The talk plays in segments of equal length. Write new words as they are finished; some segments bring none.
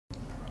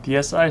The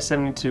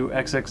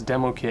Si72xx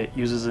demo kit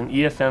uses an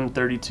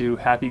EFM32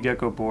 Happy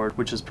Gecko board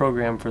which is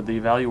programmed for the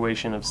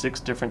evaluation of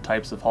 6 different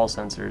types of Hall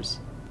sensors.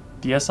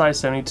 The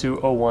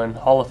Si7201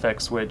 Hall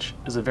effect switch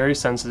is a very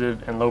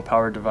sensitive and low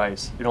power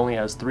device. It only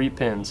has 3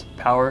 pins,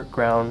 power,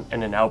 ground,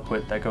 and an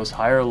output that goes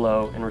high or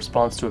low in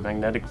response to a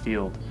magnetic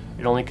field.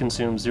 It only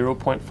consumes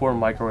 0.4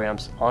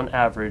 microamps on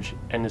average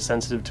and is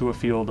sensitive to a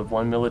field of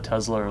 1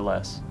 MilliTesla or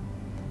less.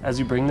 As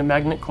you bring the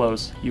magnet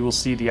close, you will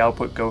see the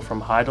output go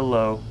from high to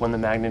low when the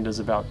magnet is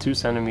about 2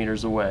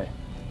 centimeters away.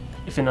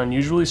 If an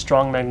unusually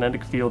strong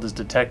magnetic field is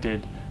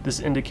detected, this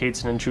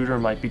indicates an intruder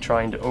might be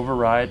trying to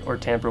override or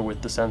tamper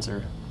with the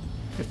sensor.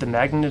 If the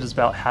magnet is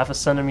about half a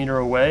centimeter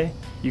away,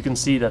 you can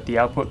see that the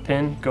output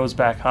pin goes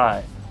back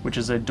high, which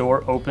is a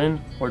door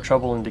open or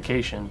trouble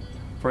indication.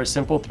 For a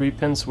simple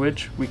 3-pin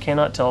switch, we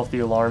cannot tell if the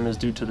alarm is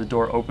due to the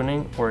door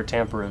opening or a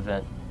tamper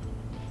event.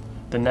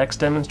 The next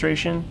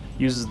demonstration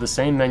uses the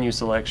same menu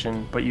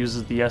selection but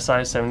uses the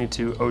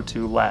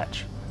Si7202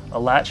 latch. A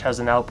latch has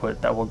an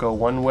output that will go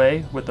one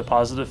way with the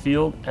positive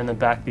field and then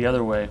back the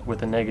other way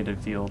with a negative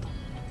field.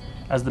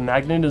 As the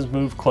magnet is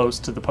moved close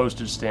to the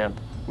postage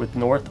stamp with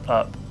north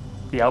up,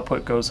 the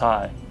output goes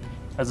high.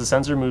 As the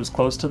sensor moves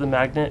close to the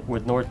magnet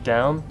with north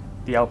down,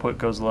 the output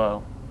goes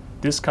low.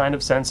 This kind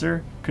of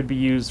sensor could be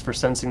used for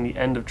sensing the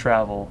end of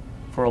travel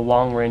for a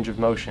long range of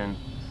motion,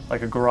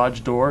 like a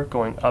garage door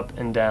going up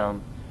and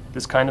down.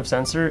 This kind of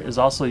sensor is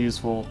also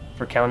useful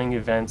for counting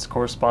events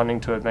corresponding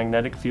to a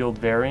magnetic field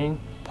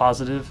varying,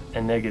 positive,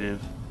 and negative.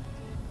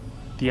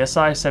 The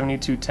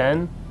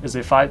Si7210 is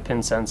a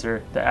 5-pin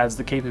sensor that adds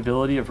the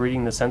capability of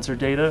reading the sensor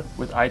data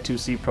with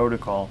I2C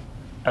protocol,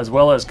 as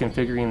well as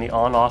configuring the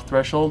on-off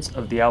thresholds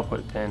of the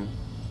output pin.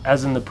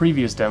 As in the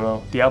previous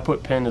demo, the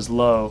output pin is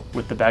low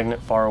with the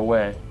magnet far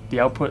away. The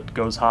output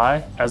goes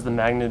high as the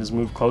magnet is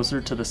moved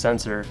closer to the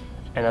sensor,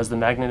 and as the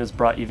magnet is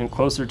brought even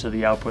closer to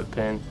the output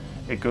pin,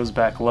 it goes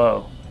back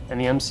low, and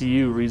the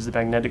MCU reads the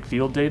magnetic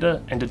field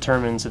data and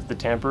determines if the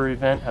tamper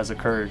event has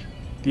occurred.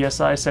 The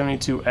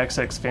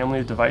Si72xx family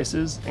of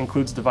devices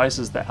includes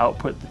devices that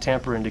output the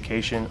tamper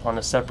indication on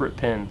a separate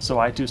pin, so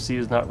I2C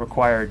is not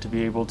required to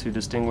be able to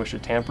distinguish a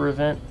tamper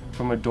event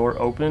from a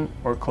door open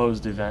or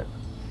closed event.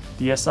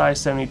 The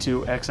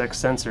Si72xx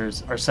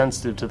sensors are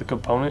sensitive to the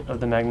component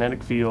of the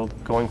magnetic field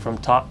going from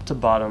top to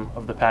bottom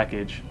of the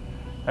package.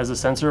 As the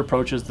sensor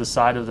approaches the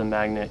side of the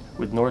magnet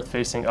with north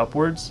facing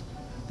upwards,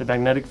 the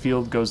magnetic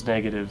field goes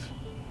negative.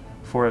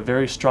 For a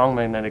very strong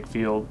magnetic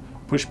field,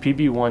 push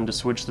PB1 to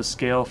switch the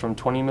scale from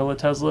 20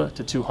 millitesla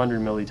to 200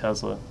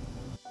 millitesla.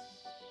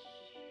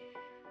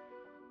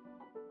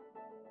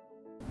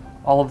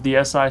 All of the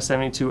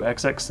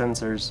Si72xx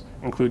sensors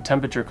include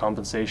temperature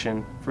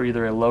compensation for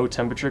either a low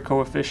temperature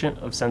coefficient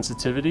of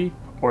sensitivity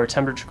or a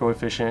temperature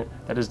coefficient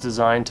that is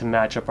designed to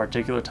match a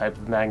particular type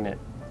of magnet.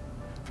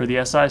 For the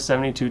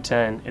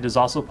Si7210, it is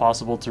also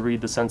possible to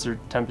read the sensor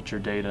temperature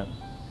data.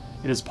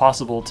 It is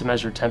possible to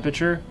measure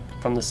temperature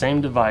from the same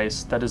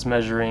device that is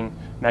measuring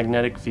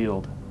magnetic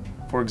field.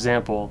 For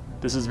example,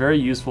 this is very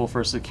useful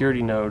for a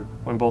security node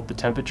when both the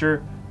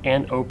temperature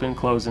and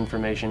open-close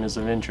information is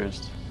of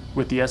interest.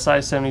 With the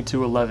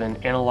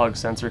Si7211 analog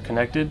sensor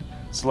connected,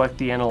 select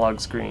the analog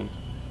screen.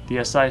 The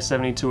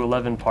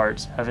Si7211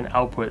 parts have an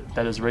output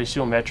that is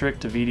ratiometric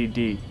to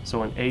VDD,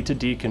 so an A to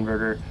D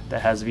converter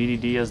that has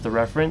VDD as the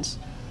reference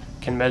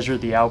can measure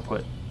the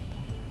output.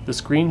 The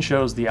screen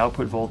shows the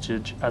output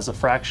voltage as a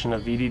fraction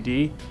of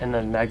VDD and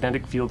the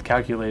magnetic field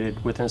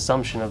calculated with an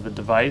assumption of the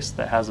device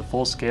that has a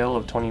full scale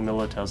of 20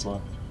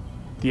 millitesla.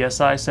 The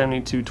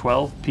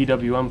Si7212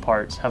 PWM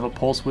parts have a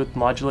pulse width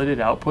modulated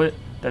output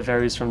that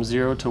varies from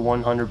 0 to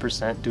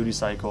 100% duty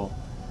cycle.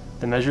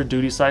 The measured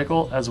duty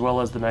cycle as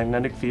well as the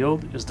magnetic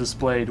field is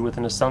displayed with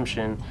an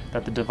assumption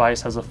that the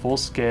device has a full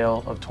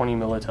scale of 20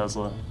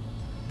 millitesla.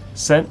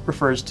 Cent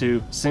refers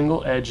to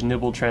single-edge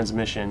nibble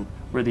transmission,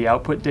 where the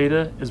output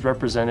data is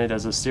represented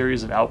as a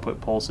series of output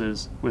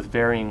pulses with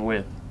varying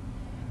width.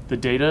 The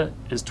data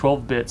is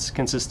 12 bits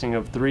consisting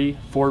of 3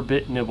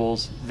 4-bit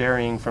nibbles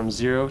varying from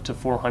 0 to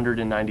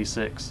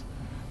 496.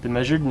 The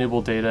measured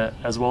nibble data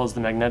as well as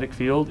the magnetic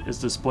field is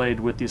displayed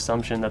with the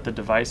assumption that the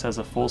device has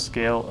a full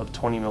scale of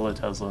 20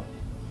 millitesla.